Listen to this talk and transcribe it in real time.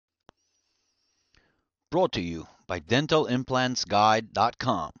Brought to you by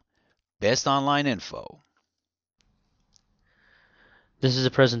DentalImplantsGuide.com. Best online info. This is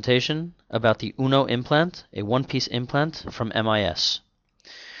a presentation about the Uno implant, a one-piece implant from MIS.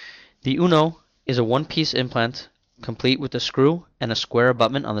 The Uno is a one-piece implant complete with a screw and a square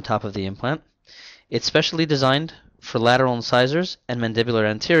abutment on the top of the implant. It's specially designed for lateral incisors and mandibular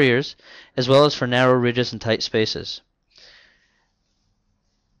anteriors, as well as for narrow ridges and tight spaces.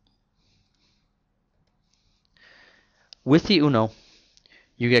 With the Uno,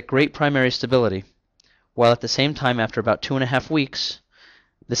 you get great primary stability, while at the same time, after about 2.5 weeks,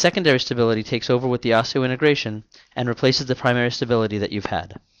 the secondary stability takes over with the osseointegration and replaces the primary stability that you've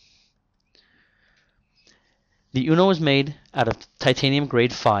had. The Uno is made out of titanium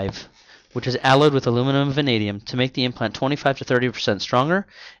grade 5, which is alloyed with aluminum and vanadium to make the implant 25 to 30% stronger,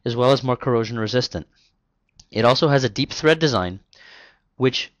 as well as more corrosion resistant. It also has a deep thread design,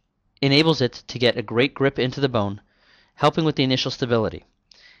 which enables it to get a great grip into the bone, helping with the initial stability.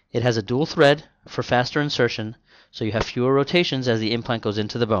 It has a dual thread for faster insertion, so you have fewer rotations as the implant goes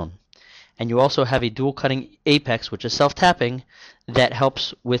into the bone. And you also have a dual cutting apex, which is self-tapping, that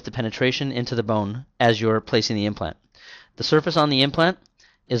helps with the penetration into the bone as you're placing the implant. The surface on the implant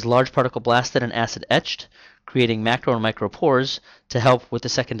is large particle blasted and acid etched, creating macro and micro pores to help with the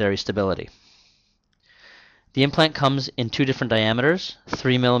secondary stability. The implant comes in two different diameters,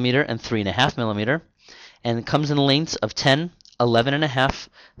 3 mm and 3.5 mm, and it comes in lengths of 10, 11.5,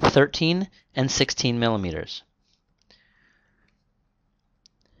 13, and 16 millimeters.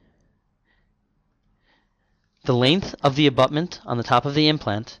 The length of the abutment on the top of the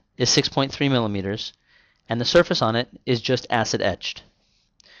implant is 6.3 millimeters, and the surface on it is just acid etched.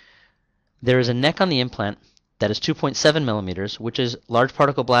 There is a neck on the implant that is 2.7 millimeters, which is large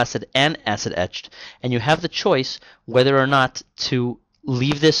particle blasted and acid etched, and you have the choice whether or not to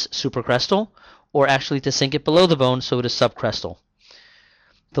leave this supracrestal or actually to sink it below the bone so it is subcrestal.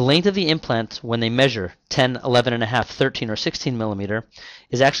 The length of the implant when they measure 10, 11.5, 13, or 16 millimeter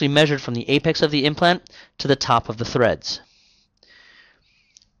is actually measured from the apex of the implant to the top of the threads.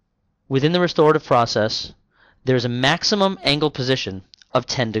 Within the restorative process, there is a maximum angle position of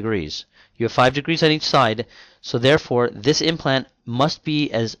 10 degrees. You have 5 degrees on each side, so therefore this implant must be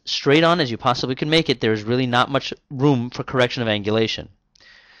as straight on as you possibly can make it. There is really not much room for correction of angulation.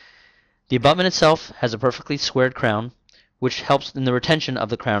 The abutment itself has a perfectly squared crown, which helps in the retention of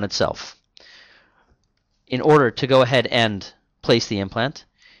the crown itself. In order to go ahead and place the implant,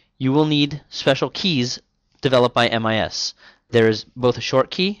 you will need special keys developed by MIS. There is both a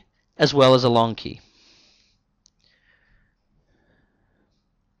short key as well as a long key.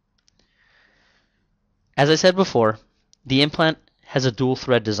 As I said before, the implant has a dual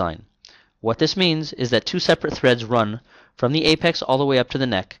thread design. What this means is that two separate threads run from the apex all the way up to the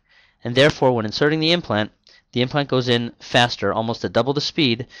neck, and therefore when inserting the implant goes in faster, almost at double the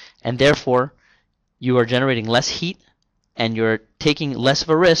speed, and therefore you are generating less heat and you're taking less of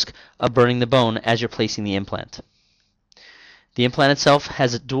a risk of burning the bone as you're placing the implant. The implant itself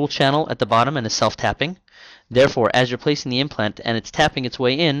has a dual channel at the bottom and is self-tapping. Therefore, as you're placing the implant and it's tapping its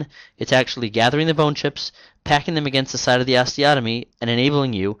way in, it's actually gathering the bone chips, packing them against the side of the osteotomy, and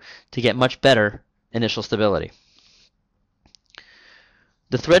enabling you to get much better initial stability.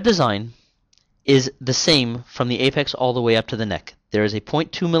 The thread design is the same from the apex all the way up to the neck. There is a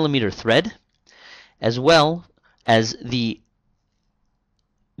 0.2 millimeter thread, as well as the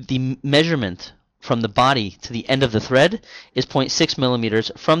measurement from the body to the end of the thread is 0.6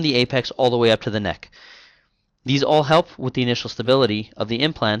 millimeters from the apex all the way up to the neck. These all help with the initial stability of the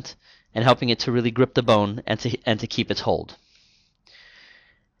implant and helping it to really grip the bone and to keep its hold.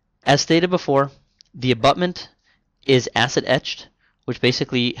 As stated before, the abutment is acid etched, which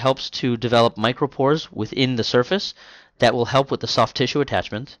basically helps to develop micropores within the surface that will help with the soft tissue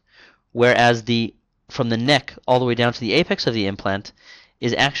attachment, whereas from the neck all the way down to the apex of the implant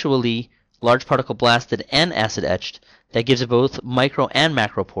is actually large particle blasted and acid etched that gives it both micro and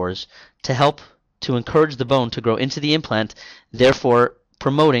macro pores to help to encourage the bone to grow into the implant, therefore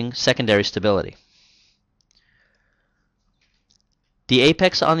promoting secondary stability. The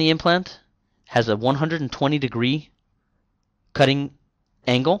apex on the implant has a 120-degree cutting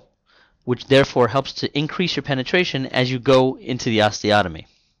angle, which therefore helps to increase your penetration as you go into the osteotomy.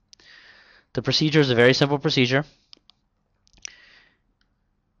 The procedure is a very simple procedure.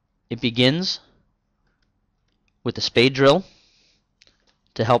 It begins with the spade drill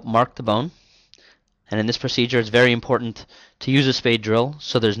to help mark the bone. And in this procedure, it's very important to use a spade drill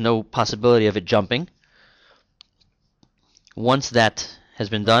so there's no possibility of it jumping. Once that has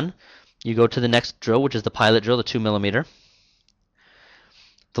been done, you go to the next drill, which is the pilot drill, the 2 millimeter.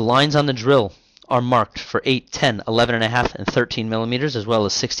 The lines on the drill are marked for 8, 10, 11.5, and 13 millimeters, as well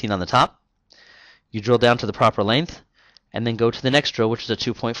as 16 on the top. You drill down to the proper length, and then go to the next drill, which is a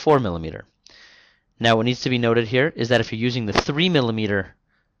 2.4 millimeter. Now, what needs to be noted here is that if you're using the 3 millimeter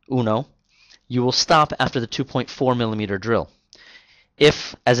Uno, you will stop after the 2.4 millimeter drill.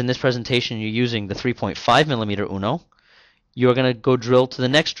 If, as in this presentation, you're using the 3.5 millimeter Uno, you're going to go drill to the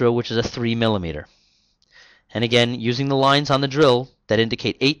next drill, which is a 3 millimeter. And again, using the lines on the drill that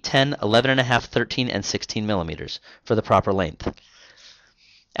indicate 8, 10, 11.5, 13, and 16 millimeters for the proper length.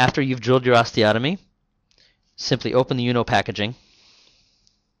 After you've drilled your osteotomy, simply open the Uno packaging,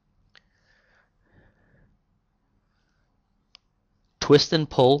 twist and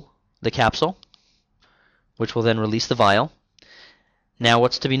pull the capsule, which will then release the vial. Now,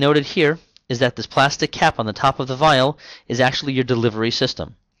 what's to be noted here is that this plastic cap on the top of the vial is actually your delivery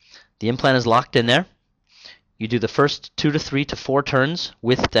system. The implant is locked in there. You do the first 2 to 3 to 4 turns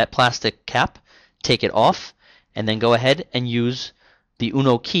with that plastic cap, take it off, and then go ahead and use the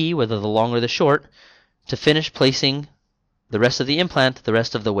Uno key, whether the long or the short, to finish placing the rest of the implant the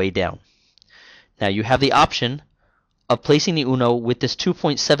rest of the way down. Now, you have the option of placing the Uno with this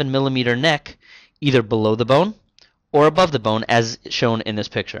 2.7 millimeter neck either below the bone or above the bone, as shown in this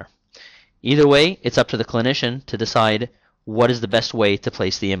picture. Either way, it's up to the clinician to decide what is the best way to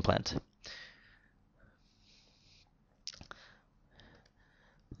place the implant.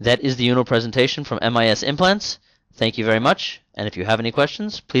 That is the Uno presentation from MIS Implants. Thank you very much, and if you have any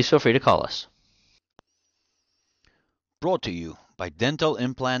questions, please feel free to call us. Brought to you by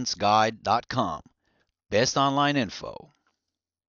DentalImplantsGuide.com. Best online info.